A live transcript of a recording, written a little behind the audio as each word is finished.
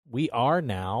We are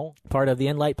now part of the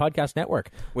Enlight Podcast Network.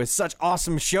 With such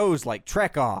awesome shows like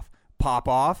Trek Off, Pop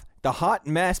Off, The Hot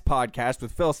Mess Podcast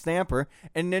with Phil Stamper,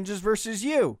 and Ninjas vs.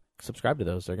 You. Subscribe to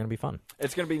those. They're going to be fun.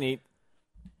 It's going to be neat.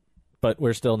 But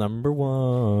we're still number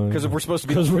one. Because we're supposed to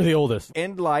be... Because we're the oldest.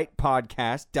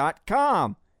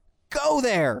 EndlightPodcast.com. Go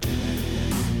there!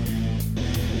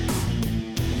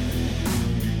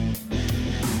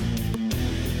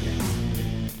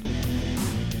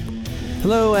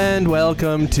 Hello and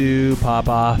welcome to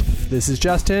POPOFF. This is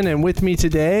Justin, and with me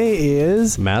today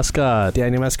is... Mascot.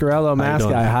 Daniel Mascarello.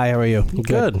 Mascot, hi, how are you?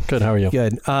 Good, how are you?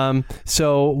 Good.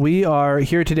 So we are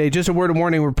here today. Just a word of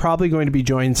warning, we're probably going to be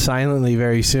joined silently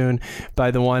very soon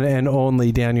by the one and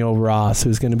only Daniel Ross,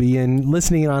 who's going to be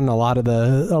listening on a lot of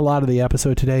the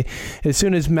episode today. As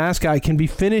soon as Mascot can be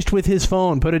finished with his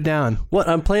phone, put it down. What?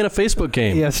 I'm playing a Facebook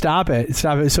game. Yeah, stop it.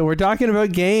 So we're talking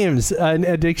about games, an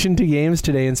addiction to games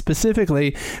today, and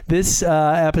specifically, this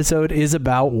episode is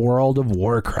about World of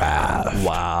Warcraft.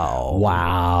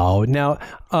 Wow. Now,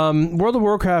 World of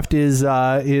Warcraft is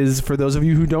for those of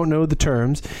you who don't know the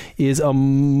terms, is a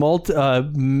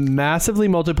massively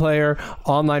multiplayer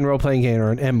online role-playing game, or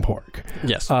an MPORG.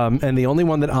 Yes. And the only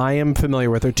one that I am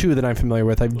familiar with, or two that I'm familiar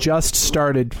with, I've just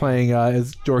started playing,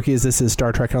 as dorky as this is,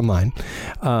 Star Trek Online,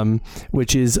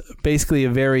 which is basically a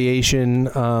variation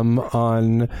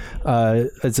on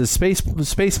it's a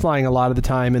space flying a lot of the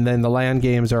time, and then the land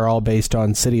games are all based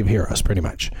on City of Heroes, pretty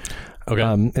much. Okay.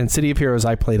 And City of Heroes,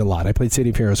 I played a lot. I played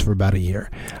City of Heroes for about a year.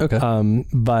 Okay.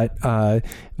 But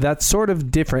that's sort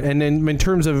of different. And then in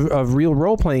terms of real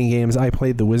role-playing games, I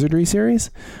played the Wizardry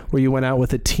series, where you went out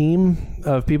with a team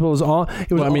of people.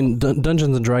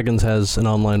 Dungeons and Dragons has an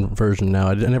online version now.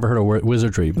 I never heard of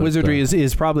Wizardry. But, Wizardry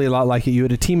is probably a lot like it. You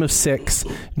had a team of 6.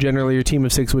 Generally, your team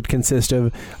of 6 would consist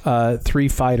of 3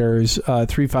 fighters,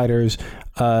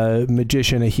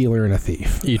 magician, a healer, and a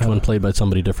thief. Each one played by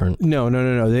somebody different. No.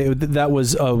 That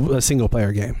was a single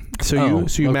player game. So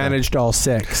you managed all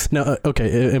 6. Now,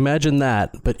 okay, imagine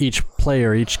that, but each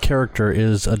character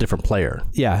is a different player.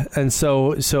 Yeah, and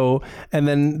and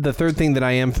then the third thing that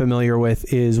I am familiar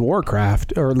with is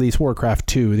Warcraft, or at least Warcraft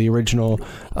 2, the original,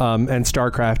 and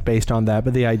StarCraft based on that,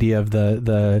 but the idea of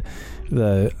the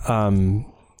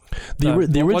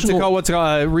original, what's it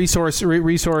called? Resource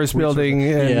building.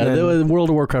 The World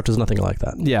of Warcraft is nothing like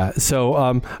that. Yeah.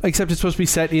 So, except it's supposed to be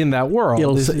set in that world.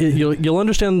 You'll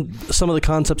understand some of the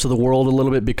concepts of the world a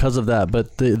little bit because of that,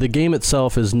 but the game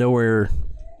itself is nowhere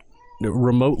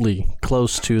remotely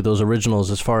close to those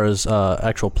originals as far as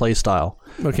actual play style.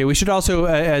 Okay, we should also,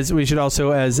 as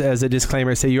a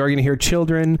disclaimer, say you are going to hear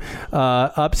children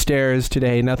upstairs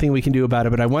today. Nothing we can do about it,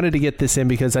 but I wanted to get this in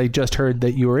because I just heard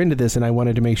that you were into this, and I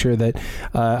wanted to make sure that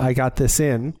I got this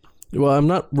in. Well, I'm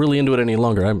not really into it any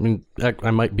longer. I mean,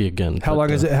 I might be again. How long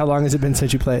has it been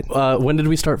since you played? When did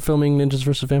we start filming Ninjas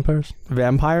vs. Vampires?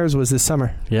 Vampires was this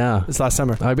summer. Yeah. This last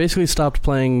summer. I basically stopped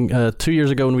playing 2 years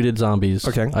ago when we did Zombies.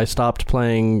 Okay. I stopped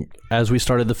playing as we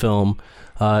started the film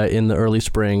in the early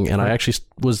spring, and I actually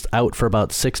was out for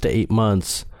about 6 to 8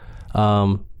 months.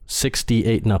 6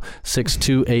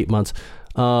 to 8 months.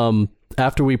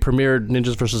 After we premiered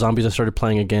Ninjas vs. Zombies, I started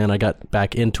playing again. I got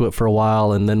back into it for a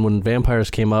while, and then when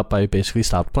Vampires came up, I basically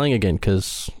stopped playing again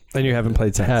because... And you haven't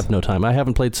played since? I have no time. I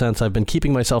haven't played since. I've been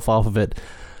keeping myself off of it.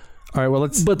 All right, well,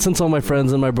 But since all my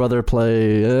friends and my brother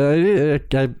play, they're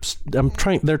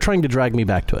trying to drag me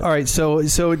back to it. All right, so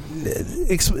explain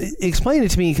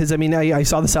it to me, because I mean, I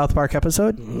saw the South Park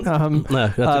episode.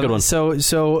 That's a good one. So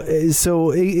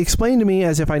explain to me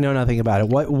as if I know nothing about it.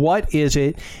 What is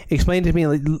it? Explain to me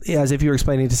as if you were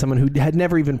explaining to someone who had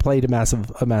never even played a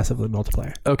massively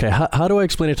multiplayer. Okay, how do I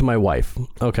explain it to my wife?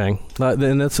 Okay,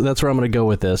 and that's where I'm going to go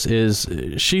with this. Is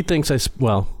she thinks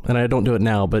and I don't do it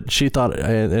now, but she thought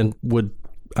and would,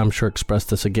 I'm sure, express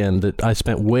this again, that I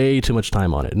spent way too much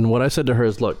time on it. And what I said to her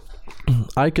is, look,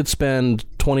 I could spend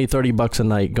 $20-$30 a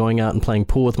night going out and playing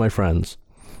pool with my friends,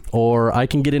 or I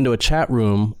can get into a chat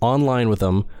room online with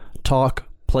them, talk,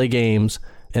 play games,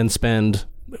 and spend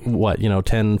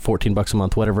 $10-$14 a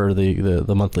month, whatever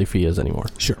the monthly fee is anymore.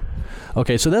 Sure.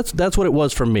 Okay, so that's what it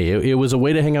was for me. It was a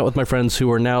way to hang out with my friends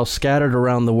who are now scattered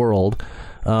around the world.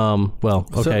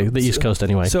 The East Coast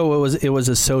anyway. So it was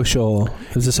a social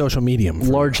medium.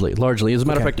 Largely. As a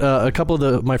matter of fact, a couple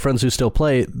of my friends who still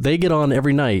play, they get on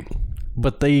every night,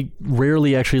 but they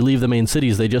rarely actually leave the main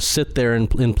cities. They just sit there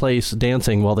in place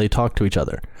dancing while they talk to each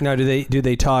other. Now, do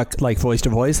they talk like voice to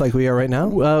voice like we are right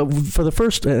now? For the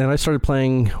first, and I started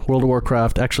playing World of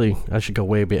Warcraft. Actually, I should go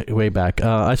way back.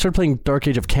 I started playing Dark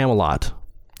Age of Camelot.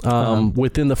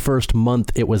 Within the first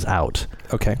month, it was out.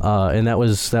 Okay, and that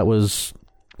was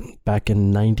back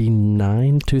in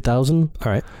 99, 2000.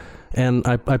 All right. And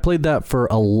I played that for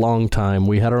a long time.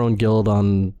 We had our own guild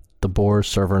on the Boar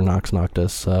server, Nox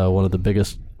Noctis, one of the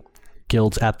biggest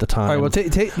guilds at the time. All right,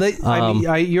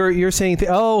 well, you're saying,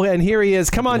 and here he is.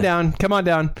 Come on down.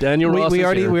 Daniel Ross we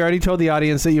is here. already told the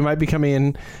audience that you might be coming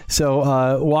in.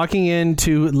 So walking in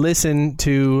to listen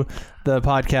to the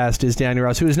podcast is Daniel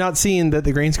Ross, who has not seen that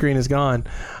the green screen is gone.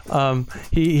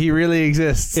 He really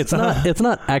exists. It's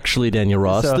not actually Daniel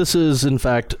Ross. So- this is, in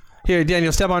fact... Here,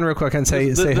 Daniel, step on real quick and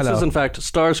say hello. This is, in fact,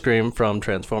 Starscream from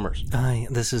Transformers. Hi,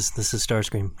 this is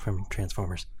Starscream from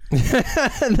Transformers.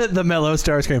 the mellow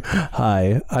Starscream.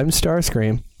 Hi, I'm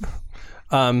Starscream.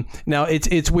 Now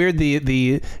it's weird.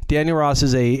 The Daniel Ross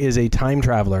is a time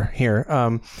traveler here.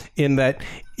 In that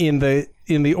in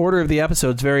the order of the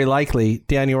episodes, very likely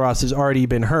Daniel Ross has already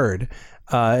been heard.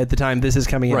 At the time this is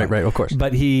coming out. Right, of course.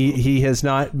 But he has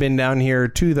not been down here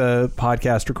to the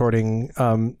podcast recording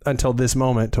until this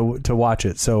moment to watch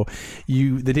it. So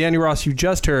the Daniel Ross you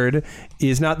just heard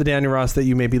is not the Daniel Ross that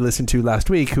you maybe listened to last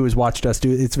week, who has watched us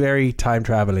do it. It's very time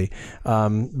travel-y.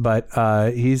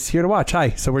 But he's here to watch. Hi.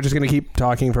 So we're just going to keep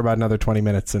talking for about another 20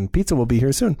 minutes, and pizza will be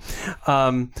here soon.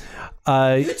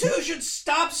 You two should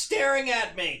stop staring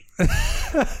at me.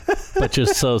 But you're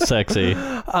so sexy.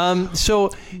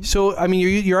 So I mean,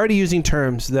 you're already using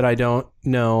terms that I don't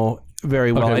know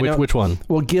very well. Okay, which one?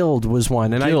 Well, Guild was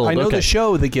one, and Guild, I know okay. the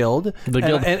show, The Guild,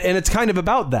 and it's kind of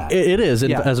about that. It is,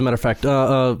 Yeah. as a matter of fact.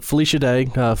 Felicia Day,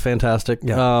 fantastic.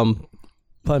 Yeah.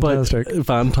 Fantastic.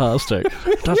 Fantastic.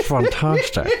 That's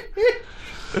fantastic.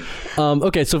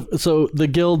 Okay, so the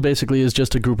guild basically is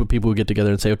just a group of people who get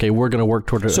together and say, okay, we're going to work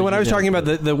toward. So when I was talking about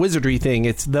the wizardry thing,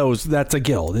 it's that's a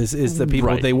guild. Is the people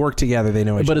Right. They work together, they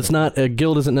know each But other. it's not a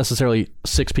guild. Isn't necessarily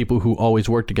 6 people who always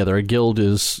work together. A guild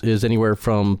is anywhere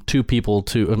from 2 people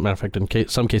to. As a matter of fact, in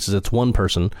some cases, it's 1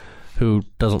 person who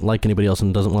doesn't like anybody else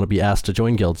and doesn't want to be asked to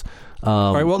join guilds.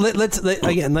 All right. Well,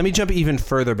 let me jump even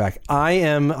further back.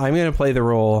 I'm going to play the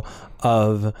role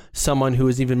of someone who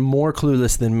is even more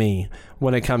clueless than me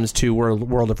when it comes to World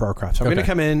of Warcraft. So I'm going to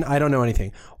come in. I don't know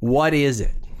anything. What is it?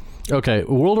 Okay,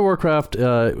 World of Warcraft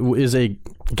is a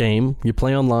game you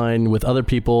play online with other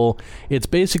people. It's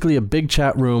basically a big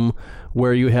chat room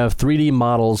where you have 3D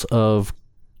models of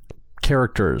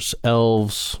characters,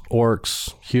 elves,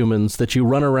 orcs, humans, that you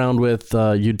run around with.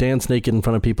 You dance naked in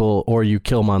front of people, or you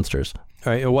kill monsters.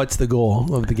 All right. What's the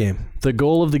goal of the game? The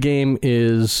goal of the game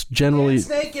is generally Dance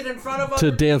naked in front of to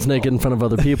other dance people. naked in front of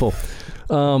other people.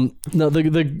 No,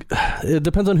 it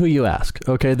depends on who you ask.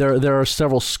 Okay, there are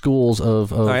several schools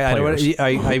of All right,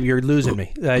 players. you're losing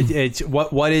me. It's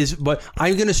what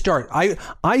I'm going to start.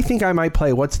 I think I might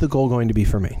play. What's the goal going to be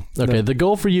for me? Okay, the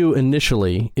goal for you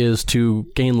initially is to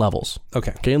gain levels.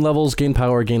 Okay. Gain levels, gain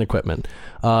power, gain equipment.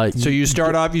 So you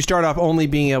start off only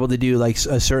being able to do like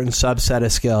a certain subset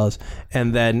of skills,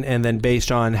 and then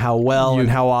based on how well and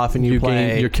how often you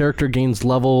play, your character gains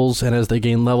levels, and as they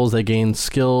gain levels, they gain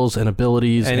skills and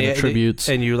abilities and attributes,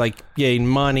 and you like gain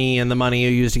money, and the money you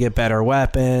use to get better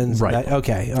weapons. Right.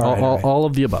 Okay. All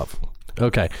of the above.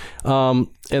 Okay. And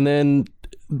then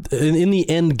in the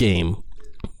end game,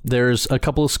 there's a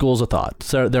couple of schools of thought.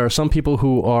 So there are some people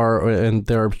who are, and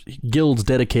there are guilds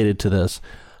dedicated to this.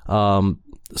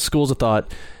 Schools of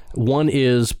thought. One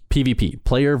is PvP,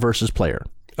 player versus player.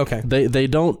 Okay. They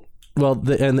don't. Well,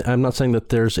 and I'm not saying that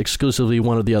there's exclusively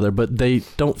one or the other, but they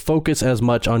don't focus as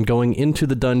much on going into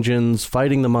the dungeons,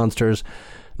 fighting the monsters.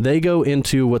 They go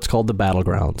into what's called the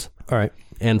battlegrounds. All right.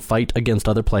 And fight against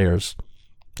other players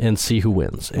and see who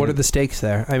wins. What are the stakes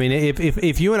there? I mean,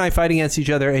 if you and I fight against each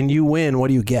other and you win, what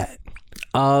do you get?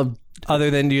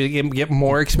 Other than do you get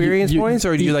more experience points,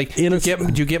 or do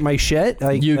you get my shit?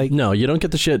 No, you don't get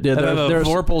the shit. There's a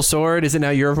Vorpal sword. Is it now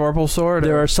your Vorpal sword?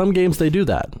 There are some games they do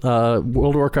that.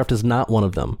 World of Warcraft is not one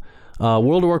of them.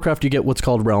 World of Warcraft, you get what's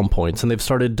called realm points, and they've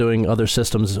started doing other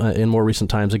systems in more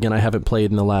recent times. Again, I haven't played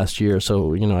in the last year,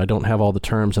 so I don't have all the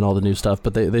terms and all the new stuff.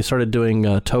 But they started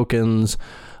doing tokens.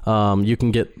 You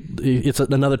can get it's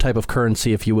another type of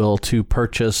currency, if you will, to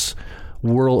purchase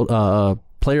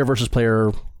player versus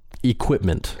player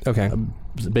equipment. Okay.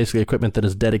 Basically equipment that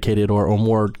is dedicated or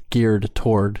more geared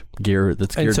toward gear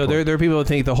that's geared and so toward. there are people who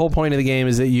think the whole point of the game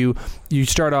is that you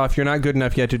start off, you're not good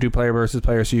enough yet to do player versus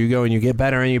player, so you go and you get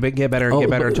better and you get better and get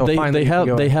better until finally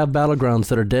they have battlegrounds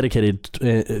that are dedicated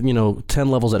 10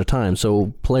 levels at a time,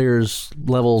 so players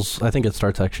levels, I think it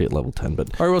starts actually at level 10.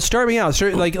 But all right, well, start me out.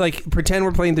 Like pretend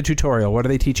we're playing the tutorial. What are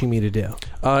they teaching me to do?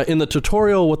 In the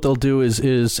tutorial, what they'll do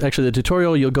is actually the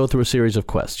tutorial, you'll go through a series of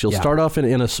quests. You'll start off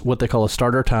in what they call a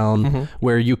starter town,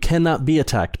 where you cannot be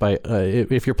attacked by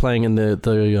if you're playing in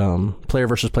the player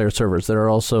versus player servers that are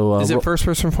also. Is it first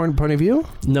person point of view?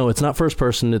 No, it's not first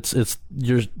person. It's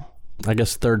you're. I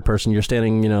guess third person. You're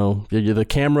standing, you're the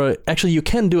camera. Actually, you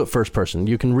can do it first person.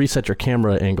 You can reset your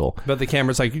camera angle. But the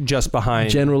camera's like just behind.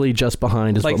 Generally, just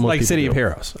behind is like what most people City do. of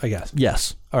Heroes, I guess.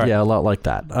 Yes. All right. Yeah, a lot like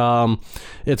that.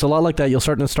 It's a lot like that. You'll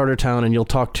start in a starter town, and you'll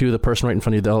talk to the person right in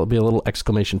front of you. There'll be a little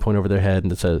exclamation point over their head,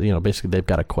 and it says, basically they've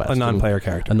got a quest. A non-player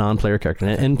character. A non-player character,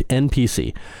 an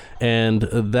NPC. And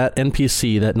that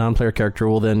NPC, that non-player character,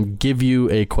 will then give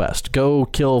you a quest. Go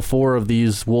kill 4 of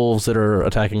these wolves that are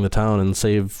attacking the town and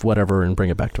save whatever and bring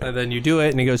it back to me. And then you do it,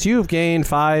 and he goes, "You've gained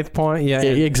 5 points." Yeah,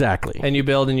 exactly. And you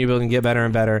build and get better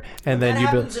and better, and then you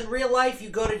build. Happens in real life, you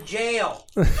go to jail.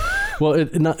 Well,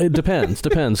 it depends,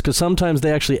 because sometimes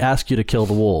they actually ask you to kill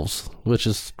the wolves, which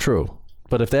is true.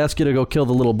 But if they ask you to go kill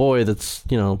the little boy, that's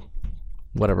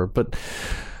whatever. But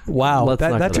wow,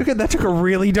 that took a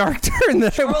really dark turn.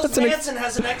 Charles Manson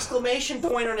has an exclamation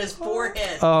point on his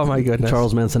forehead. Oh my goodness,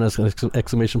 Charles Manson has an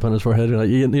exclamation point on his forehead.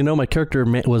 My character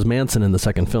was Manson in the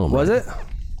second film. Was right? it?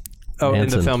 Oh,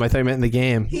 Manson. in the film. I thought you meant in the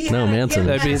game. No, Manson.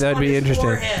 That'd be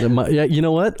interesting. Yeah, you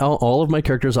know what? All of my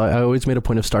characters, I always made a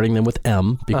point of starting them with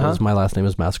M because my last name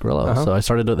is Mascarello. So I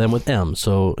started them with M.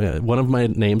 So one of my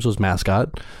names was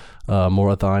Mascot,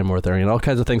 Moratharian, all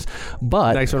kinds of things.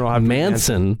 But next one will have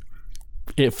Manson,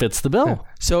 it fits the bill.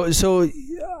 So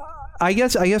I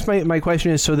guess my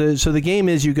question is, so the game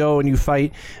is you go and you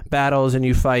fight battles and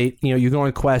you fight, you go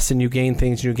on quests and you gain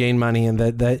things and you gain money, and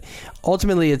that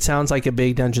ultimately it sounds like a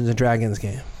big Dungeons and Dragons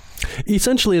game.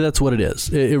 Essentially, that's what it is.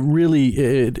 It really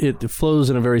it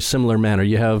flows in a very similar manner.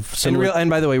 You have similar...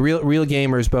 and by the way, real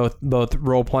gamers, both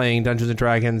role playing Dungeons and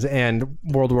Dragons and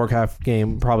World of Warcraft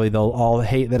game, probably they'll all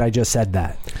hate that I just said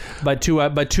that. But to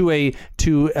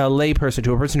a lay person,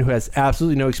 to a person who has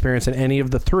absolutely no experience in any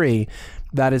of the three,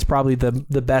 that is probably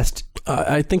the best.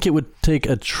 I think it would take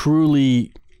a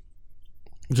truly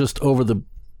just over the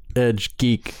edge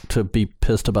geek to be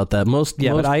pissed about that. Most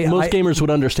gamers would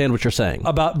understand what you're saying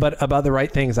about the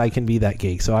right things. I can be that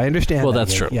geek, so I understand. Well,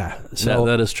 that's true. Yeah, so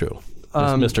that is true.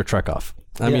 Mr. Trekoff.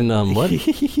 I mean, what?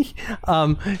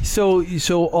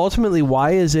 So ultimately,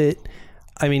 why is it?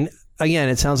 I mean, again,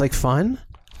 it sounds like fun.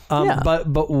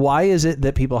 But why is it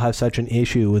that people have such an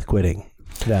issue with quitting?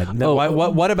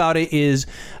 What about it is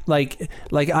like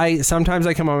I sometimes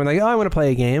I come home and like, I want to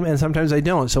play a game, and sometimes I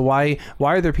don't. So why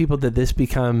are there people that this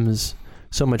becomes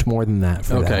so much more than that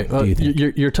for them, do you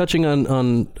think? You're touching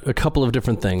on a couple of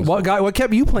different things. What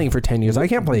kept you playing for 10 years? I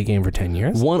can't play a game for 10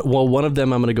 years. One of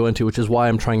them I'm going to go into, which is why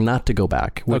I'm trying not to go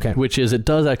back. Which is it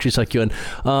does actually suck you in.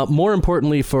 More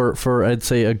importantly, for I'd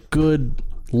say a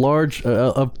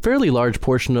fairly large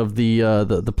portion of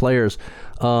the players,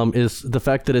 is the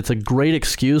fact that it's a great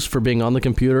excuse for being on the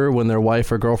computer when their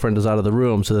wife or girlfriend is out of the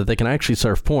room, so that they can actually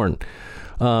surf porn,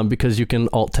 because you can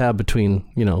alt tab between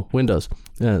windows.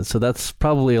 So that's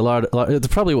probably it's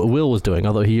probably what Will was doing,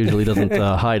 although he usually doesn't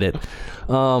hide it.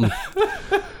 But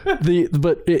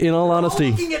in all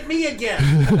honesty, looking at me again.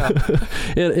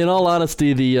 in all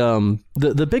honesty,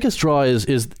 the biggest draw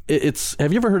is it's.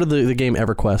 Have you ever heard of the game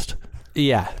EverQuest?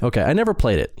 Yeah. Okay, I never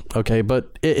played it. Okay,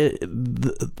 but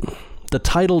the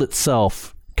title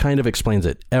itself kind of explains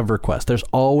it. EverQuest. There's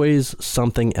always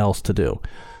something else to do.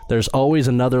 There's always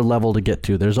another level to get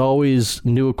to. There's always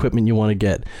new equipment you want to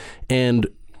get. And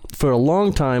for a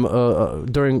long time,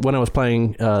 during when I was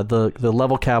playing, the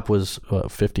level cap was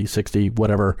 50, 60,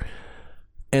 whatever.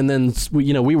 And then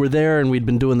we were there, and we'd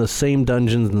been doing the same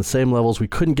dungeons and the same levels. We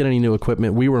couldn't get any new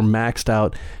equipment. We were maxed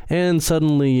out, and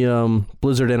suddenly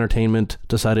Blizzard Entertainment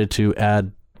decided to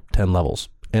add 10 levels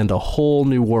and a whole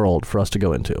new world for us to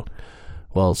go into.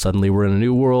 Well, suddenly we're in a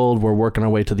new world. We're working our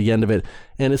way to the end of it,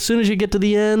 and as soon as you get to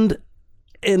the end,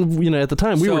 and at the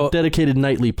time we were dedicated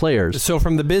nightly players. So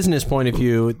from the business point of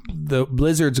view, the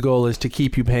Blizzard's goal is to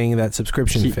keep you paying that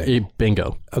subscription fee.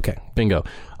 Bingo. Okay. Bingo.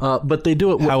 But they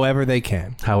do it however they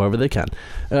can.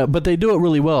 But they do it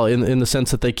really well in the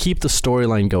sense that they keep the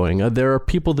storyline going. There are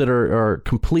people that are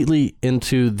completely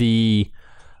into the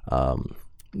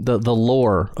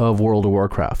lore of World of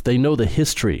Warcraft. They know the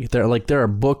history. There are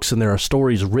books and there are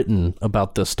stories written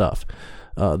about this stuff.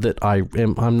 That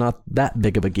I'm not that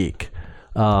big of a geek.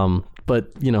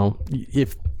 But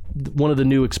if one of the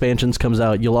new expansions comes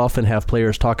out, you'll often have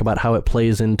players talk about how it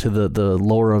plays into the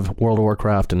lore of World of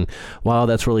Warcraft, and wow,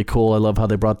 that's really cool. I love how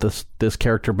they brought this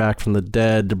character back from the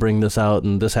dead to bring this out,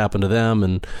 and this happened to them,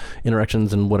 and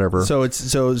interactions and whatever. So it's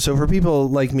so for people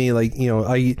like me,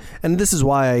 and this is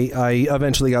why I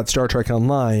eventually got Star Trek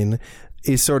Online,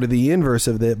 is sort of the inverse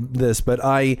of this, but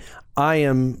I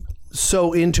am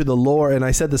so into the lore, and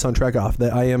I said this on Trek Off,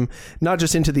 that I am not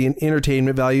just into the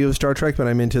entertainment value of Star Trek, but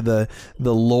I'm into the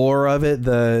lore of it,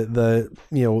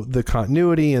 the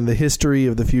continuity and the history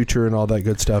of the future and all that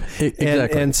good stuff.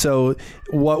 Exactly. And so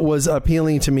what was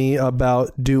appealing to me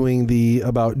about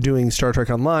doing Star Trek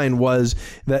Online was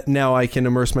that now I can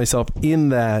immerse myself in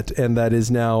that, and that is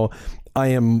now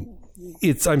I'm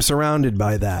surrounded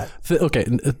by that. Okay.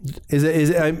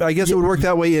 I guess it would work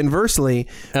that way inversely.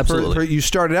 Absolutely. You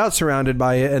started out surrounded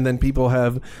by it, and then people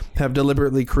have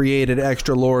deliberately created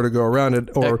extra lore to go around it,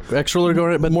 or extra lore to go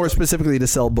around it, but more specifically to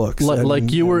sell books.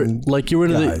 Like you were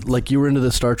into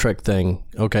the Star Trek thing.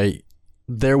 Okay.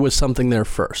 There was something there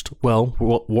first. Well,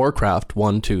 Warcraft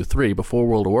 1, 2, 3, before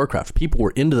World of Warcraft, people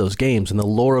were into those games and the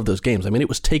lore of those games. I mean, it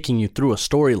was taking you through a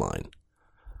storyline.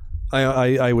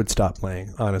 I would stop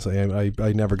playing, honestly.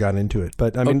 I never got into it,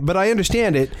 but but I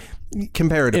understand it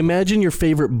comparatively. Imagine your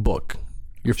favorite book,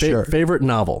 your favorite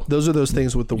novel. Those are those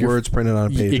things with the words printed on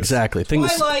pages. Exactly.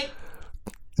 Twilight.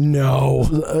 No.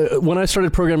 When I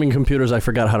started programming computers, I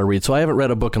forgot how to read, so I haven't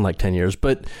read a book in like 10 years.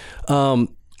 But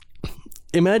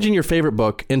imagine your favorite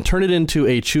book and turn it into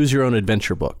a choose your own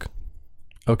adventure book.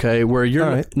 Okay, where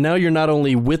now you're not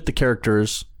only with the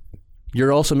characters,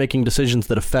 you're also making decisions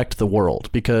that affect the world,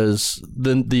 because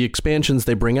the expansions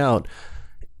they bring out,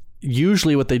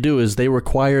 usually what they do is they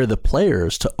require the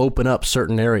players to open up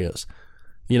certain areas.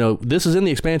 You know, this is in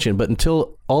the expansion, but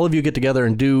until all of you get together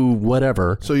and do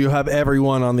whatever. So you have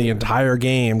everyone on the entire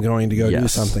game going to go do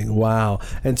something. Wow.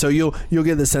 And so you'll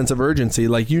get the sense of urgency.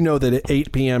 Like, you know that at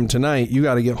 8 p.m. tonight, you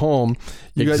got to get home.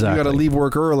 You got to leave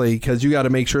work early, because you got to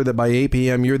make sure that by 8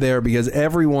 p.m. you're there, because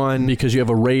you have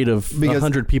a raid of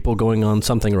 100 people going on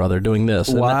something or other doing this.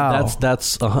 And wow.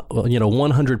 That's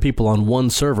 100 people on one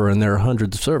server, and there are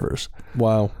hundreds of servers.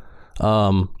 Wow.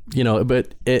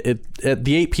 But at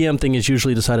the 8 p.m. thing is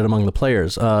usually decided among the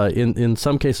players. In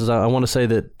some cases, I want to say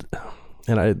that,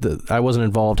 and I wasn't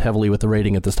involved heavily with the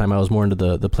raiding at this time. I was more into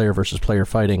the player versus player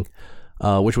fighting,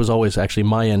 which was always actually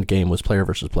my end game, was player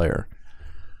versus player.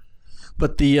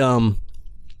 But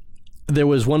there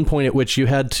was one point at which you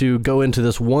had to go into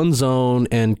this one zone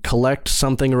and collect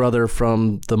something or other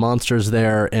from the monsters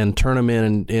there and turn them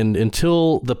in, and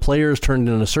until the players turned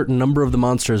in a certain number of the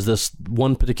monsters, this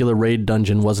one particular raid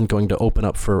dungeon wasn't going to open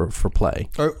up for play.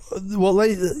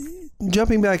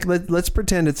 Jumping back, let's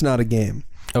pretend it's not a game.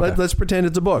 Okay. Let's pretend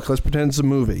it's a book. Let's pretend it's a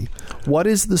movie. What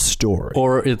is the story?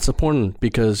 Or it's a porn,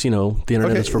 because, the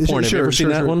internet is for porn. Have you ever seen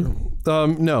that one?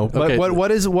 No. Okay. But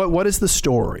what is the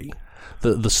story?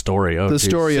 The story. Oh, the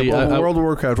story of World of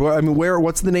Warcraft.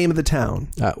 What's the name of the town?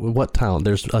 What town?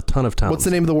 There's a ton of towns. What's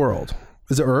the name of the world?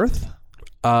 Is it Earth?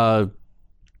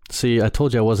 See, I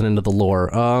told you I wasn't into the lore.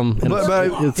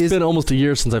 It's been almost a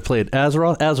year since I played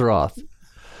Azeroth.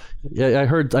 Yeah, I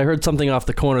heard something off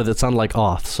the corner that sounded like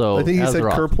Oth. So I think you said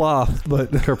Kerploth,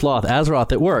 but Kerploth,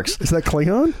 Azeroth. It works. Is that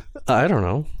Klingon? I don't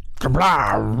know.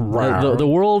 The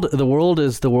world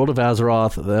is the world of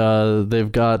Azeroth.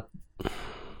 They've got.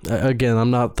 Again,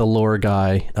 I'm not the lore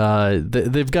guy.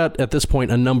 They've got, at this point,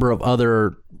 a number of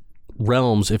other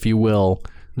realms, if you will,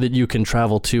 that you can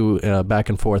travel to back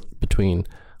and forth between.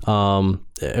 If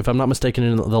I'm not mistaken,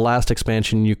 in the last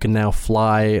expansion, you can now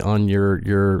fly on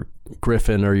your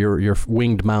griffin or your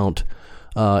winged mount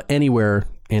anywhere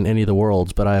in any of the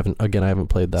worlds, but I haven't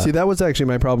played that. See, that was actually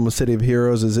my problem with City of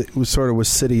Heroes, is it was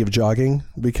City of Jogging,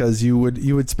 because you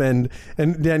would spend,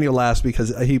 and Daniel laughs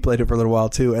because he played it for a little while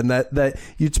too, and that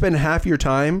you'd spend half your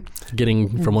time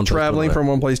getting from traveling from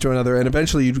one place to another, and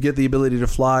eventually you'd get the ability to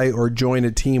fly or join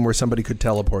a team where somebody could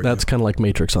teleport. That's kind of like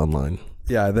Matrix Online.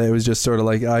 Yeah, it was just sort of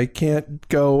like, I can't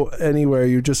go anywhere.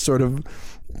 You just sort of,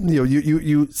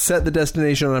 you set the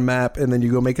destination on a map, and then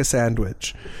you go make a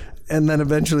sandwich. And then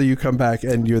eventually you come back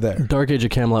and you're there. Dark Age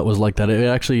of Camelot was like that. It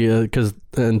actually, because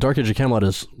Dark Age of Camelot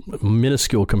is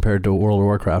minuscule compared to World of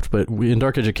Warcraft. But in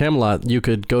Dark Age of Camelot, you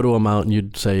could go to a mountain,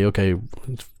 you'd say, okay,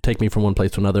 take me from one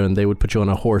place to another, and they would put you on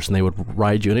a horse and they would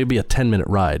ride you. And it'd be a 10-minute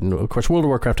ride. And of course, World of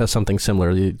Warcraft has something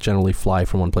similar. You generally fly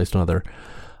from one place to another.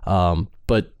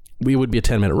 But it would be a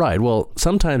 10-minute ride. Well,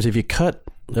 sometimes if you cut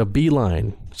a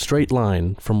straight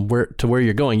line from where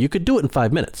you're going, you could do it in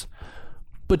 5 minutes.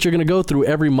 But you're going to go through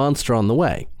every monster on the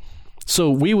way.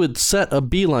 So we would set a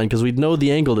beeline because we'd know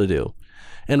the angle to do,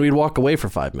 and we'd walk away for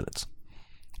 5 minutes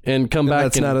and come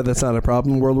back. That's not a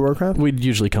problem in World of Warcraft? We'd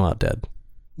usually come out dead.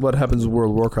 What happens in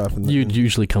World of Warcraft? You'd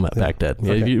usually come out back dead.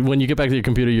 Okay. When you get back to your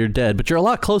computer, you're dead, but you're a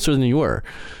lot closer than you were.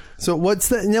 So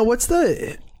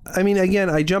again,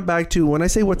 I jump back to, when I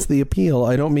say what's the appeal,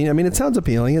 it sounds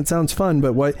appealing, it sounds fun,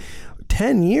 but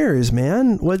 10 years,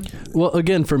 man. What? Well,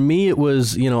 again, for me, it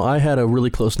was, I had a really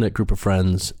close-knit group of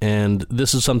friends, and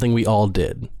this is something we all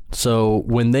did. So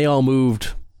when they all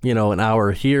moved, an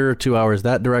hour here, 2 hours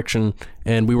that direction,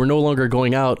 and we were no longer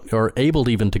going out or able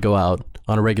even to go out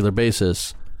on a regular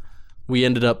basis, we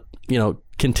ended up,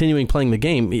 continuing playing the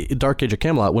game, Dark Age of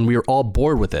Camelot. When we were all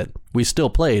bored with it, we still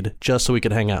played just so we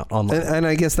could hang out online. And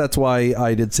I guess that's why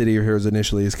I did City of Heroes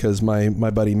initially, is because my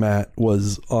buddy Matt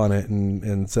was on it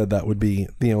and said that would be,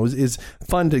 is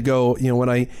fun to go,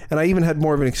 and I even had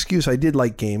more of an excuse. I did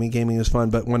like gaming. Gaming was fun,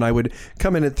 but when I would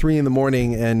come in at 3 a.m.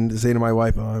 and say to my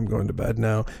wife, "Oh, I'm going to bed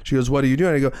now," she goes, "What are you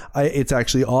doing?" I go, "It's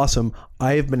actually awesome.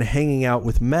 I have been hanging out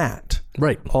with Matt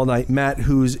all night. Matt,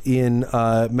 who's in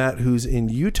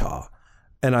Utah."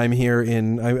 And I'm here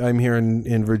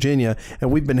in Virginia,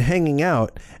 and we've been hanging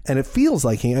out, and it feels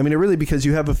like it really, because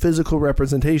you have a physical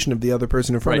representation of the other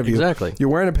person in front of you. Exactly. You're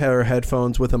wearing a pair of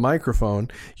headphones with a microphone.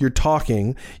 You're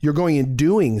talking. You're going and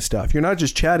doing stuff. You're not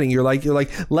just chatting. You're like,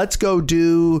 let's go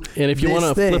do. And if you want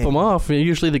to flip them off,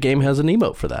 usually the game has an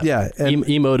emote for that. Yeah,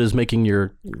 emote is making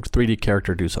your 3D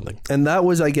character do something. And that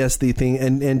was, I guess, the thing.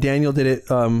 And Daniel did it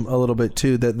a little bit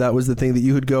too. That was the thing that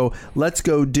you would go, let's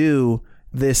go do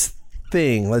this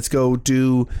thing, let's go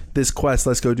do this quest,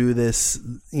 let's go do this,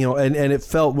 and it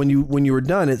felt, when you were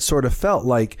done, it sort of felt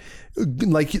like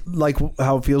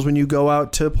how it feels when you go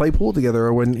out to play pool together,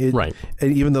 or when it, right,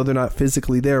 and even though they're not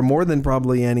physically there, more than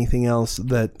probably anything else,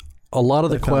 that a lot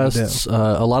of the quests,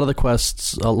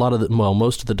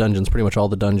 most of the dungeons, pretty much all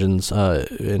the dungeons,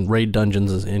 and raid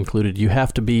dungeons is included, you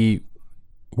have to be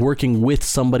working with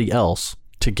somebody else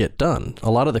to get done.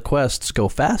 A lot of the quests go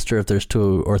faster if there's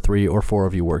 2 or 3 or 4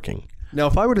 of you working. Now,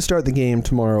 if I were to start the game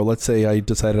tomorrow, let's say I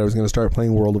decided I was going to start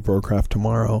playing World of Warcraft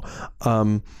tomorrow,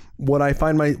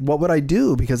 what would I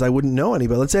do? Because I wouldn't know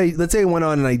anybody. Let's say I went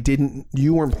on and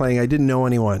you weren't playing, I didn't know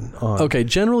anyone on. Okay,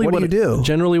 generally what do you do?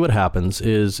 Generally what happens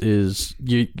is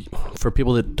you, for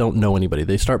people that don't know anybody,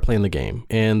 they start playing the game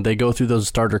and they go through those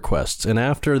starter quests, and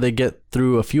after they get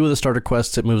through a few of the starter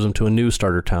quests, it moves them to a new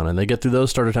starter town, and they get through those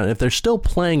starter towns. If they're still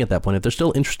playing at that point, if they're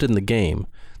still interested in the game,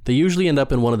 they usually end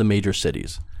up in one of the major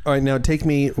cities. All right, now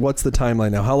what's the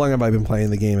timeline now? How long have I been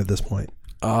playing the game at this point?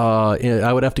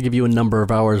 I would have to give you a number of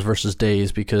hours versus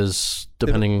days, because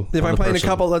depending if on I'm playing person, a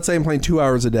couple, let's say I'm playing 2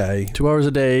 hours a day. 2 hours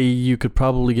a day, you could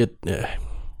probably get.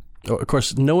 Of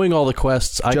course, knowing all the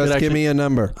quests, give me a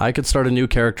number. I could start a new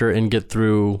character and get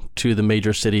through to the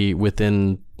major city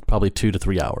within probably 2 to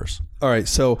 3 hours. All right,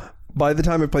 so by the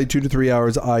time I play 2 to 3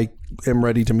 hours, I am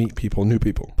ready to meet people, new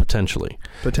people. Potentially.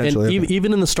 And okay.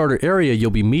 even in the starter area,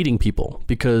 you'll be meeting people,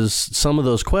 because some of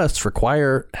those quests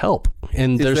require help.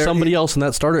 And there's somebody else in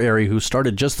that starter area who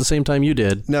started just the same time you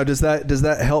did. Now, does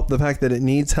that help, the fact that it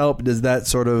needs help? Does that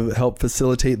sort of help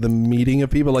facilitate the meeting of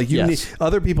people? Like, yes.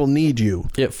 Other people need you.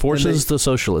 It forces the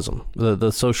socialism,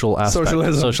 the social aspect.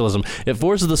 Socialism. It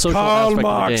forces the social Karl aspect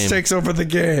Marx of the game. Takes over the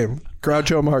game.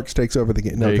 Groucho Marx takes over the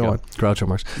game. No, go on. Groucho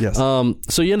Marx. Yes.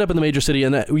 So you end up in the major city,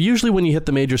 and usually when you hit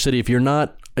the major city, if you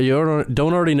don't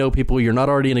already know people, you're not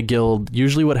already in a guild,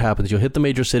 usually what happens, you'll hit the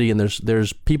major city, and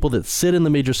there's people that sit in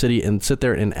the major city and sit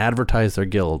there and advertise their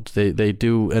guild. They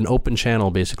do an open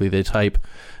channel, basically. They type,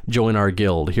 "Join our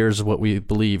guild. Here's what we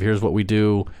believe. Here's what we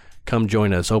do. Come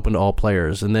join us, open to all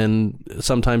players." And then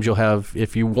sometimes you'll have,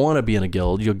 if you want to be in a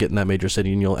guild, you'll get in that major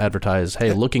city and you'll advertise,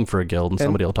 "Hey, looking for a guild," and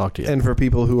somebody will talk to you. And for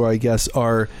people who, I guess,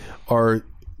 are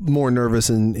more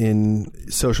nervous in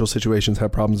social situations,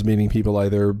 have problems meeting people,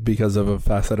 either because of a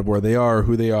facet of where they are,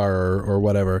 who they are, or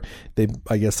whatever, they,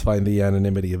 I guess, find the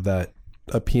anonymity of that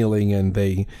appealing, and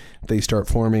they start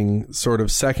forming sort of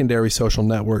secondary social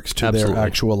networks to their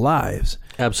actual lives.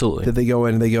 Absolutely. That they go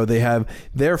in and they have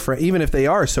their friend, even if they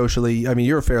are socially, I mean,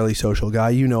 you're a fairly social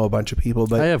guy, you know a bunch of people,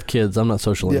 but I have kids, I'm not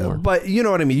social anymore. But you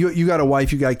know what I mean, you got a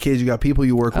wife, you got kids, you got people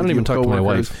you work with, I don't even talk to my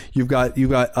wife. You've got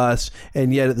us,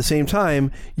 and yet at the same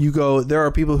time, there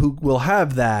are people who will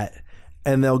have that,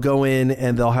 and they'll go in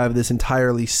and they'll have this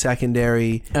entirely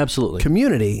secondary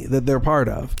community that they're part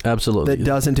of. Absolutely. That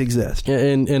doesn't exist.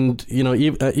 And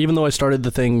even though I started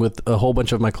the thing with a whole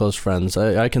bunch of my close friends,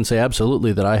 I can say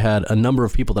absolutely that I had a number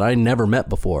of people that I never met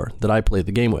before that I played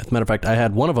the game with. Matter of fact, I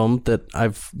had one of them that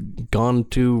I've gone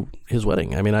to his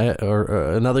wedding. I mean,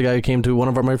 another guy who came to one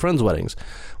of my friends' weddings.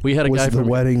 We had a guy. Was the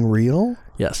wedding real?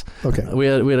 Yes. Okay. We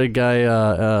had a guy,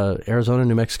 Arizona,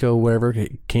 New Mexico, wherever,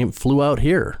 flew out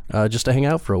here just to hang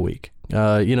out for a week.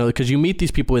 Because you meet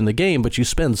these people in the game, but you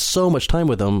spend so much time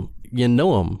with them, you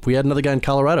know them. We had another guy in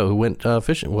Colorado who went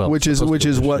fishing. Well, which is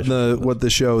what the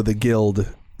show, The Guild,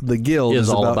 the guild is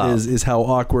all about. Is how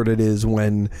awkward it is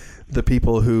when the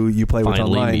people who you play with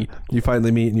online, you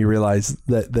finally meet and you realize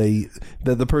that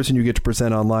the person you get to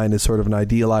present online is sort of an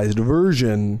idealized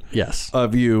version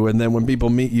of you, and then when people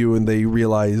meet you and they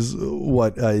realize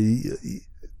what let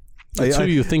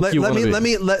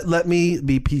me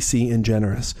be PC and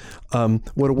generous.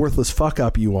 What a worthless fuck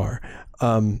up you are.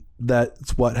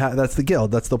 That's the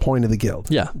guild. That's the point of the guild.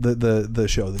 Yeah. The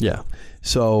show. Guild.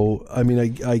 So, I mean,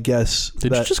 I guess...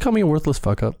 Did you just call me a worthless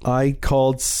fuck up? I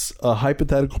called a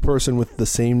hypothetical person with the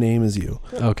same name as you.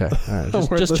 Okay. All right.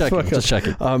 Just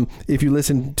checking. If you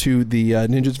listen to the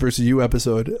Ninjas vs. You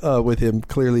episode with him,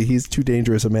 clearly he's too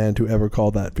dangerous a man to ever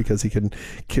call that because he can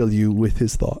kill you with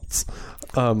his thoughts.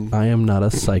 I am not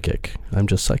a psychic. I'm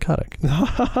just psychotic.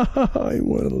 I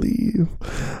want to leave.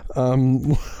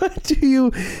 What do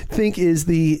you think is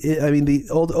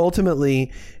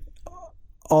ultimately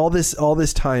all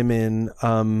this time in?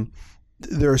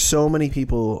 There are so many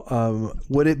people.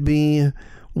 Would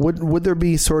there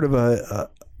be sort of a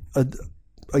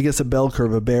bell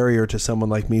curve, a barrier to someone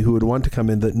like me who would want to come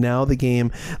in? That now the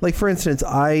game, like for instance,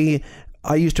 I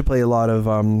used to play a lot of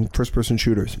first-person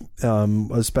shooters,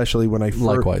 especially when I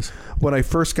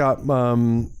first got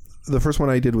the first one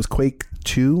I did was Quake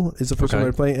 2 is the first one I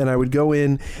played, and I would go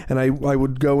in and I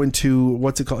would go into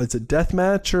what's it called? It's a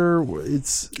deathmatch or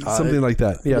it's something like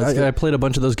that. Yeah, I played a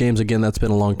bunch of those games again. That's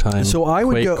been a long time. So I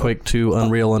would go Quake 2,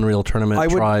 Unreal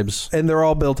Tournament, Tribes, and they're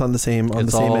all built on the same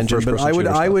engine. But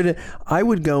I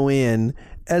would go in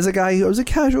as a guy who was a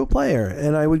casual player,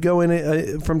 and I would go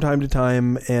in from time to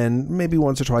time, and maybe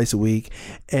once or twice a week,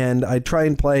 and I'd try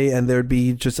and play, and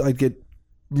I'd get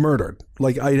murdered.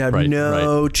 Like I'd have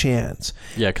no chance.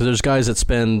 Yeah, because there's guys that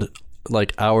spend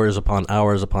like hours upon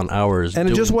hours upon hours, and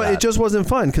it just wasn't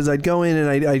fun because I'd go in and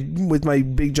I with my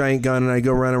big giant gun and I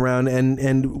go run around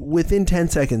and within 10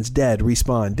 seconds dead,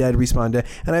 respawn,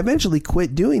 and I eventually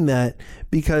quit doing that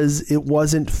because it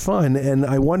wasn't fun. And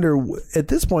I wonder at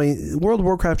this point, World of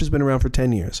Warcraft has been around for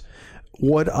 10 years.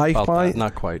 Would I find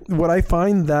not quite? Would I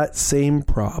find that same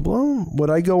problem? Would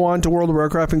I go on to World of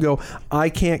Warcraft and go, I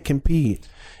can't compete?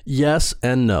 Yes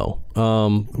and no.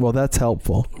 Well, that's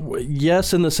helpful.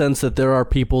 Yes, in the sense that there are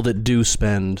people that do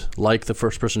spend, like the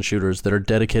first-person shooters, that are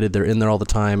dedicated. They're in there all the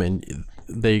time, and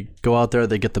they go out there,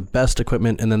 they get the best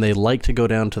equipment, and then they like to go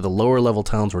down to the lower-level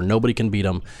towns where nobody can beat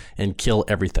them and kill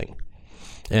everything.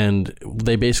 And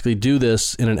they basically do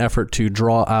this in an effort to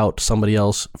draw out somebody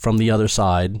else from the other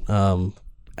side,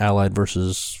 allied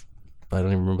versus, I don't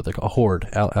even remember what they call, a horde,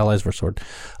 allies versus horde.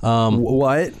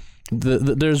 What?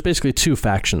 There's basically two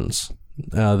factions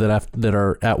that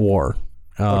are at war.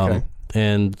 Okay.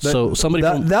 And so somebody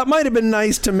that might have been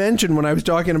nice to mention when I was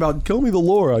talking about kill me the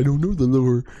lore. I don't know the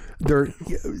lore.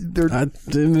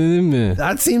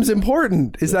 That seems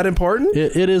important. Is that important?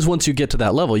 It is once you get to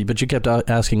that level. But you kept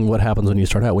asking what happens when you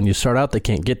start out. When you start out, they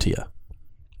can't get to you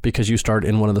because you start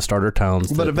in one of the starter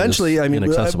towns. But eventually, I mean,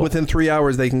 within 3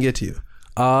 hours, they can get to you.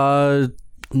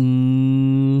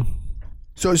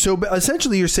 So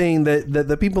essentially, you're saying that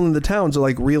the people in the towns are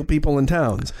like real people in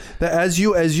towns. That as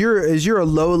you're a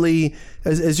lowly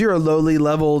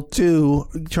level 2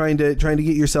 trying to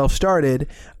get yourself started,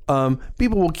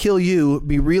 people will kill you,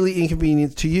 be really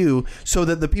inconvenient to you, so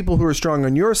that the people who are strong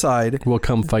on your side will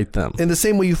come fight them. In the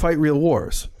same way you fight real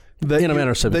wars. In a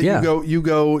matter of seconds, you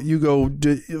go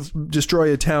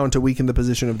destroy a town to weaken the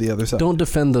position of the other side. Don't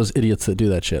defend those idiots that do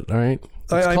that shit. All right,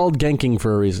 it's called ganking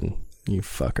for a reason. You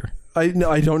fucker. I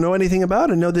don't know anything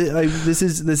about it. No, this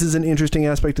is an interesting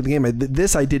aspect of the game.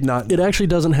 This I did not know. It actually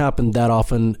doesn't happen that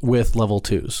often with level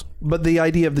 2s. But the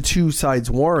idea of the two sides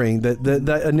warring,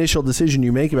 that initial decision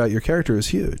you make about your character is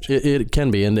huge. It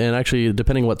can be, and actually,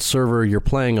 depending what server you're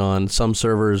playing on, some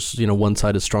servers, one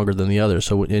side is stronger than the other.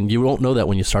 So, and you won't know that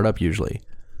when you start up usually.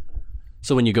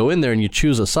 So when you go in there and you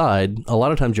choose a side, a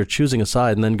lot of times you're choosing a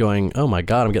side and then going, oh my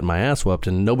God, I'm getting my ass whooped,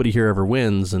 and nobody here ever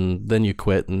wins, and then you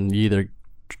quit and you either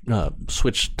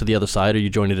switch to the other side or you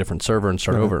join a different server and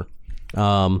start over.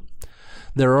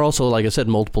 There are also, like I said,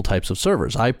 multiple types of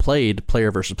servers. I played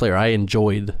player versus player. I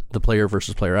enjoyed the player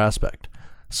versus player aspect.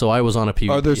 So I was on a PvP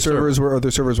Are there servers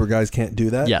where guys can't do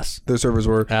that? Yes. There's servers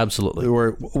where absolutely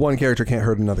where one character can't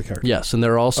hurt another character. Yes, and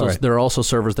there are also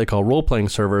servers they call role playing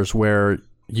servers where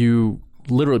you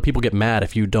literally people get mad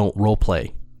if you don't role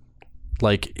play.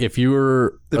 Like if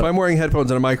I'm wearing headphones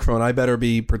and a microphone, I better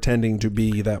be pretending to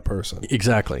be that person.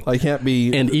 Exactly. I can't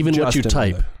be. And even what you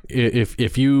type,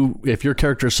 if your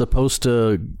character is supposed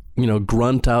to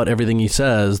grunt out everything he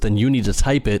says, then you need to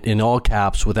type it in all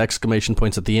caps with exclamation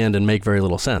points at the end and make very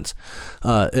little sense.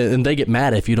 And they get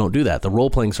mad if you don't do that. The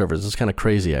role-playing servers is kind of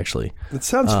crazy, actually. It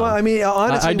sounds fun. I mean,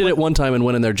 honestly, I did it one time and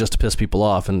went in there just to piss people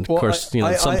off. And of course,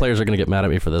 some players are going to get mad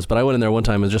at me for this. But I went in there one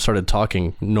time and just started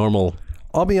talking normal.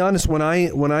 I'll be honest. When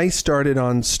I started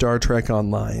on Star Trek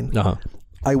Online,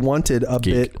 I wanted a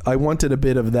bit. I wanted a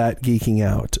bit of that geeking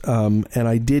out, and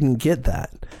I didn't get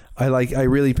that. I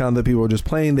really found that people were just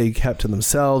playing. They kept to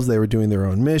themselves. They were doing their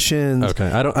own missions. Okay,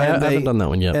 I haven't done that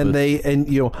one yet. And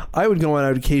I would go on. I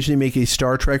would occasionally make a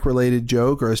Star Trek related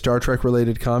joke or a Star Trek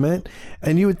related comment.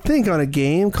 And you would think on a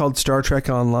game called Star Trek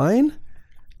Online,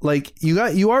 like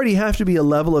you already have to be a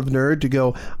level of nerd to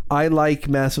go, I like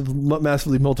massively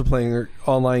multiplayer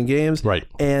online games, right?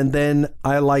 And then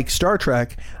I like Star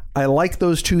Trek. I like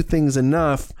those two things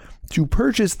enough to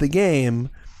purchase the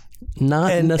game.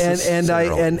 Not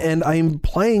necessarily. And I'm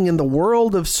playing in the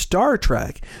world of Star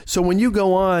Trek. So when you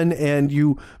go on and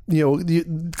the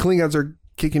Klingons are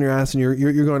kicking your ass and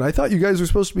you're going, I thought you guys were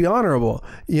supposed to be honorable.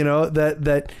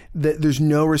 That there's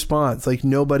no response. Like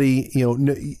nobody.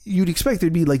 You'd expect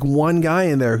there'd be like one guy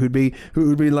in there who'd be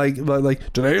like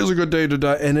today is a good day to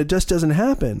die, and it just doesn't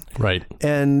happen. Right.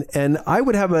 And I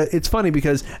would have it's funny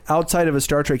because outside of a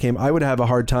Star Trek game, I would have a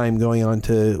hard time going on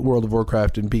to World of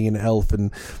Warcraft and being an elf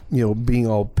and being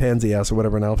all pansy ass or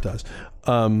whatever an elf does.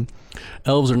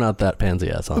 Elves are not that pansy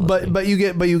ass, honestly. But you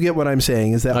get what I'm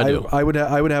saying is that I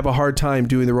would have a hard time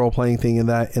doing the role playing thing in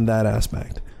that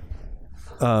aspect.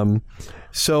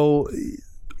 So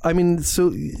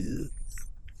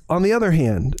on the other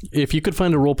hand, if you could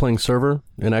find a role playing server,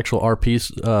 an actual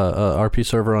RP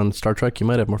server on Star Trek, you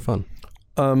might have more fun.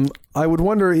 I would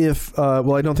wonder if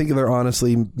I don't think there are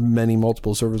honestly many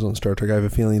multiple servers on Star Trek. I have a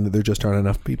feeling that there just aren't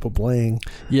enough people playing.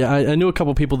 Yeah, I knew a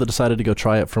couple people that decided to go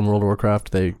try it from World of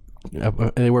Warcraft. They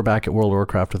were back at World of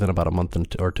Warcraft within about a month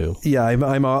or two. Yeah,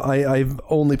 I've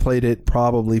only played it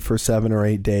probably for 7 or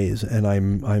 8 days, and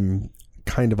I'm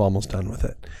kind of almost done with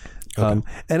it. Okay.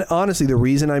 And honestly, the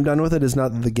reason I'm done with it is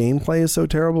not that the gameplay is so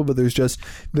terrible, but there's just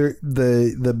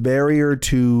the barrier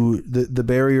to the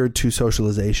barrier to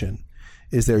socialization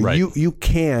is there. Right. You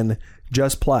can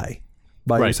just play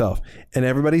by yourself, and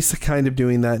everybody's kind of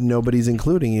doing that. Nobody's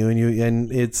including you,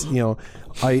 and it's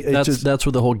that's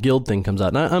where the whole guild thing comes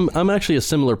out. And I'm actually a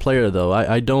similar player though.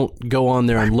 I don't go on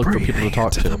there and look for people to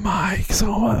talk to. The mic,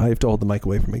 so I have to hold the mic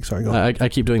away from me. Sorry, go on. I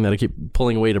keep doing that. I keep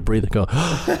pulling away to breathe and go.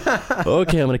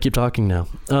 Okay, I'm going to keep talking now.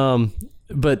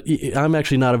 But I'm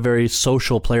actually not a very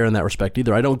social player in that respect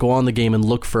either. I don't go on the game and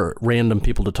look for random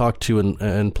people to talk to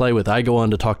and play with. I go on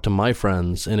to talk to my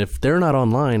friends, and if they're not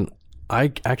online,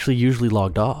 I actually usually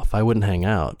logged off. I wouldn't hang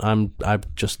out.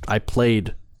 I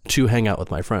played to hang out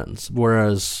with my friends,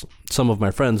 whereas some of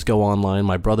my friends go online.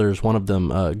 My brother's one of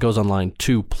them goes online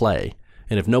to play,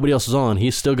 and if nobody else is on,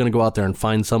 he's still going to go out there and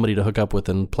find somebody to hook up with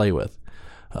and play with.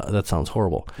 That sounds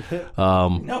horrible.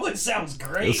 No, it sounds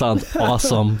great. It sounds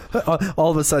awesome.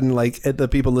 All of a sudden, like at the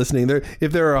people listening,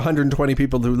 if there are 120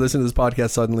 people who listen to this podcast,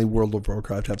 suddenly World of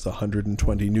Warcraft has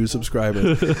 120 new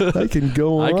subscribers. I can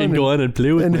go on and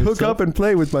play with and myself. Hook up and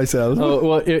play with myself. Oh,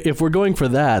 well, if we're going for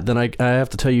that, then I have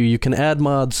to tell you, you can add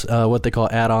mods, what they call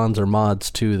add-ons or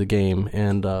mods to the game,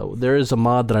 and there is a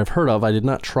mod that I've heard of. I did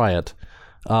not try it.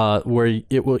 Where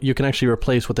you can actually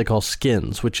replace what they call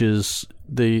skins, which is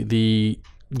the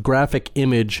graphic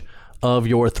image of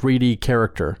your 3D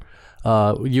character.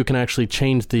 You can actually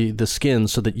change the skin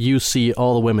so that you see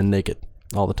all the women naked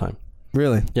all the time.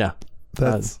 Really? Yeah.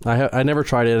 I never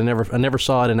tried it. I never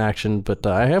saw it in action, but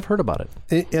I have heard about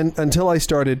it. And until I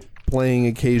started playing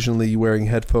occasionally wearing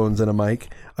headphones and a mic,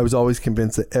 I was always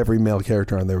convinced that every male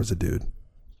character on there was a dude,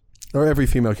 or every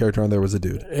female character on there was a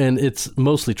dude. And it's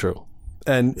mostly true.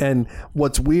 And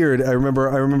what's weird, I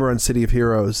remember on City of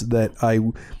Heroes that I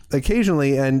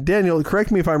occasionally, and Daniel,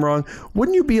 correct me if I'm wrong,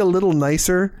 wouldn't you be a little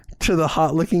nicer to the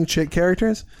hot-looking chick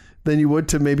characters than you would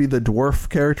to maybe the dwarf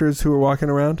characters who are walking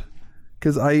around?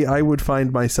 Because I would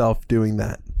find myself doing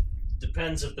that.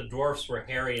 Depends if the dwarfs were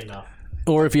hairy enough.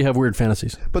 Or if you have weird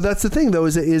fantasies. But that's the thing, though,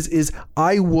 is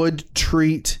I would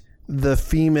treat the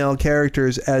female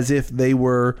characters as if they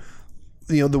were,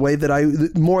 the way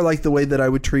that more like the way that I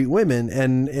would treat women,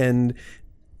 and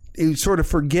you sort of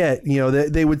forget,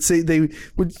 they would say, they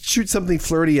would shoot something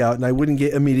flirty out, and I wouldn't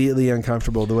get immediately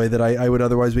uncomfortable the way that I would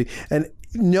otherwise be. And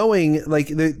knowing, like,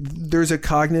 there's a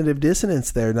cognitive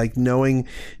dissonance there, like knowing,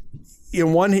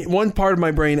 one part of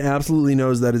my brain absolutely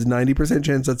knows that is 90%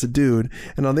 chance that's a dude,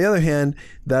 and on the other hand,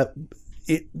 that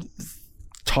it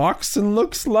talks and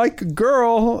looks like a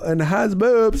girl and has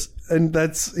boobs, and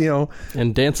that's, you know,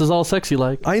 and dances all sexy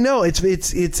like. I know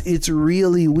it's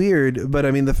really weird, but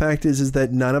I mean the fact is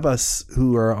that none of us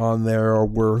who are on there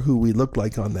were who we looked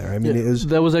like on there. I mean,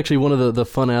 that was actually one of the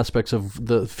fun aspects of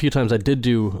the few times I did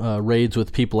do raids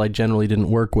with people I generally didn't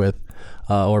work with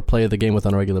or play the game with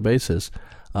on a regular basis.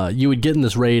 You would get in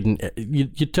this raid and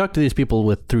you'd talk to these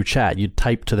people through chat. You'd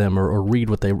type to them or read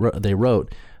what they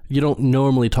wrote. You don't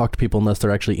normally talk to people unless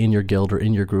they're actually in your guild or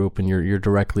in your group, and you're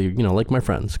directly, you know, like my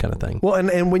friends kind of thing. Well,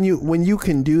 and when you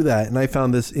can do that, and I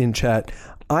found this in chat,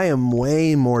 I am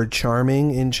way more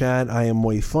charming in chat. I am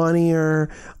way funnier.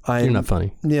 You're not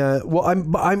funny. Yeah. Well,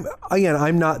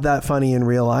 I'm not that funny in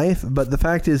real life, but the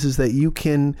fact is that you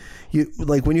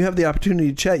like when you have the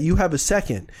opportunity to chat, you have a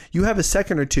second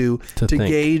or two to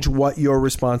gauge what your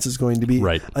response is going to be.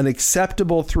 Right. An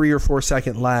acceptable 3 or 4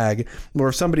 second lag, or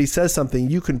if somebody says something,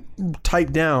 you can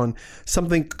type down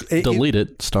something, delete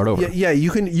it, start over. Yeah. You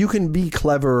can be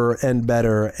cleverer and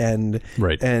better and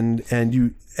right.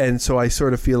 And so I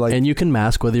sort of feel like, and you can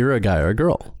mask whether you're a guy or a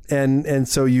girl. And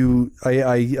so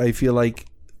I feel like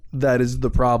that is the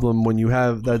problem when you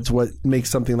have, that's what makes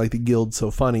something like the guild so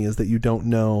funny, is that you don't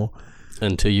know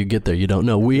until you get there. You don't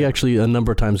know. We actually, a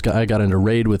number of times, I got into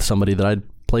raid with somebody that I'd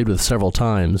played with several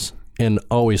times and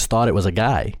always thought it was a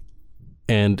guy,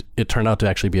 and it turned out to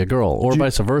actually be a girl, or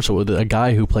vice versa with a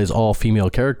guy who plays all female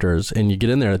characters, and you get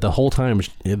in there the whole time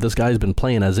this guy's been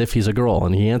playing as if he's a girl,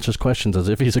 and he answers questions as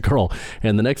if he's a girl,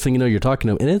 and the next thing you know, you're talking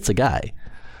to him and it's a guy.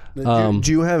 Do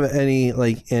you have any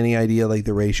idea like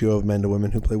the ratio of men to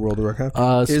women who play World of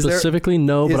Warcraft? Specifically,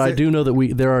 no, but I do know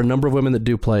that there are a number of women that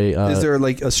do play. Is there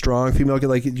like a strong female?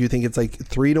 Like, do you think it's like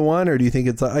 3 to 1, or do you think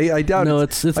it's? I doubt. No,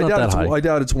 it's not that high. I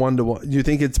doubt it's 1 to 1. Do you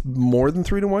think it's more than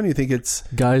 3 to 1? You think it's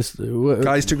guys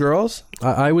to girls?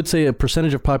 I would say a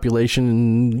percentage of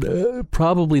population,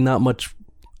 probably not much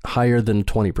higher than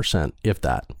 20%, if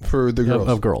that, for the girls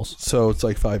of girls. So it's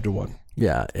like 5 to 1.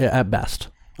 Yeah, at best.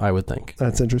 I would think.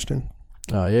 That's interesting.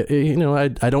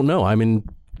 I don't know. I mean,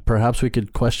 perhaps we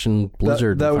could question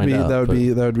Blizzard. That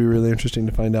would be really interesting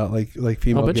to find out. Like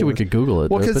female. I'll bet you we could Google it.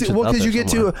 Well, because you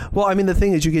get somewhere. The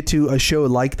thing is, you get to a show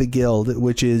like The Guild,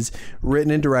 which is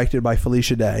written and directed by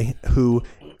Felicia Day, who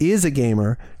is a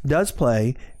gamer, does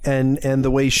play, and the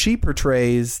way she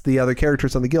portrays the other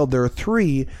characters on The Guild, there are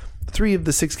three of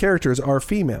the 6 characters are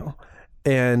female,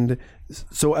 and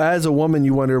so as a woman,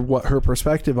 you wonder what her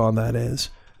perspective on that is.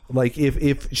 Like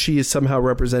if she is somehow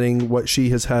representing what she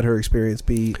has had her experience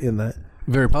be in that.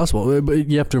 Very possible. But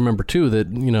you have to remember too that,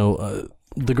 you know,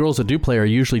 the girls that do play are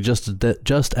usually just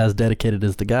as dedicated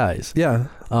as the guys. Yeah.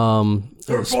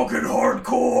 They're fucking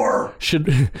hardcore.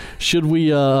 Should we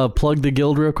plug the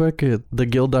guild real quick?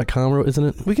 Theguild.com, isn't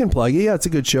it? We can plug it. Yeah, it's a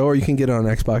good show, or you can get it on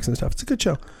Xbox and stuff. It's a good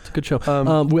show. It's a good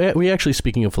show. We actually,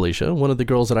 speaking of Felicia, one of the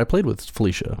girls that I played with is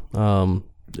Felicia.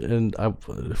 And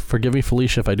forgive me,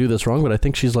 Felicia, if I do this wrong, but I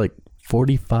think she's like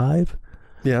 45.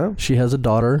 Yeah. She has a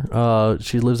daughter.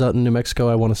 She lives out in New Mexico,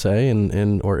 I want to say,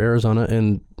 or Arizona,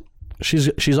 and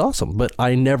she's awesome. But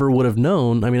I never would have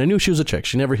known. I mean, I knew she was a chick.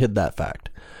 She never hid that fact.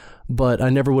 But I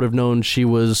never would have known she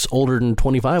was older than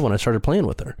 25 when I started playing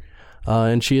with her.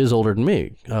 And she is older than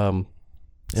me. I'm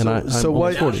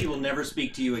why she will never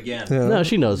speak to you again. Yeah. No,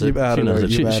 she knows it. She knows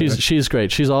it. She's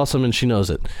great. She's awesome, and she knows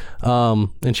it.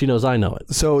 And she knows I know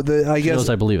it. So I guess she knows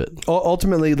I believe it.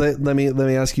 Ultimately, let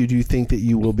me ask you: do you think that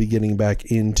you will be getting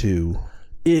back into?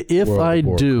 If I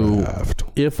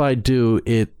do,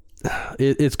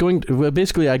 it's going to,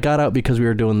 basically I got out because we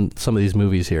were doing some of these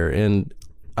movies here, and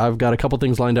I've got a couple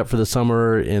things lined up for the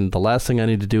summer, and the last thing I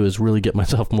need to do is really get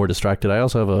myself more distracted. I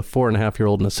also have a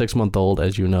 4.5-year-old and a 6-month-old,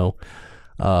 as you know.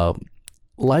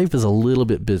 Life is a little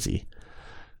bit busy.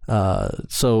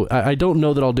 So I don't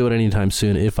know that I'll do it anytime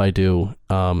soon if I do.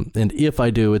 And if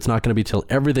I do, it's not going to be till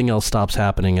everything else stops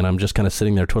happening and I'm just kind of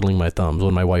sitting there twiddling my thumbs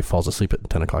when my wife falls asleep at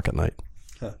 10 o'clock at night.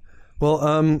 Well,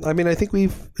 I mean, I think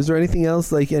is there anything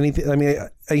else, like anything? I mean,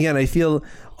 again, I feel,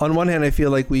 on one hand, I feel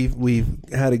like we've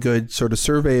had a good sort of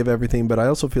survey of everything, but I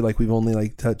also feel like we've only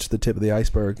like touched the tip of the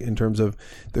iceberg in terms of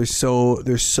there's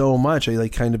so much. I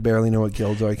like kind of barely know what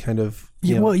guilds are. I kind of,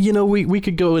 well, we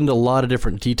could go into a lot of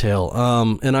different detail.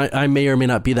 And I may or may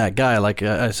not be that guy. Like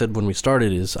I said when we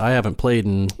started, is I havenent played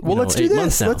in let's do 8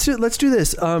 months now. Let's do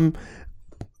this.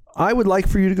 I would like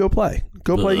for you to go play.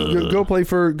 Go play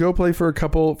for a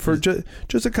couple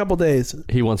just a couple days.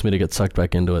 He wants me to get sucked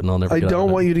back into it, and I'll never. I don't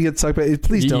want you to get sucked back.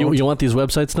 Please don't. You want these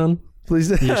websites done? Please.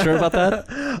 You sure about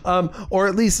that? Or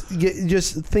at least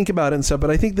just think about it and stuff. But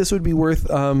I think this would be worth.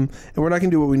 And we're not going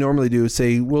to do what we normally do.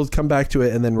 Say we'll come back to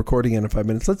it and then record again in 5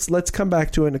 minutes. Let's come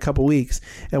back to it in a couple weeks,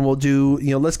 and we'll do.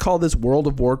 Let's call this World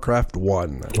of Warcraft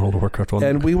 1. World of Warcraft 1.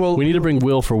 And we need to bring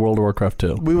Will for World of Warcraft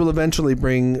 2. We will eventually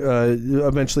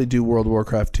do World of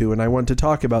Warcraft 2, and I want to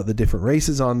talk about the different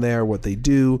races on there, what they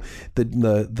do,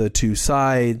 the two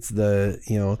sides,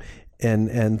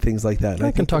 and things like that. And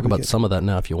I can talk about some of that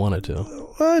now if you wanted to.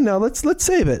 No, let's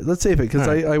save it. Let's save it because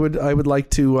right. I would like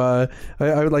to I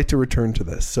would like to return to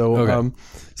this. So okay.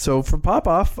 So for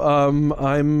POPOFF,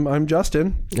 I'm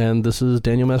Justin, and this is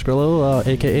Daniel Mascarello,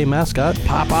 aka Mascot.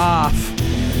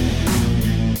 POPOFF.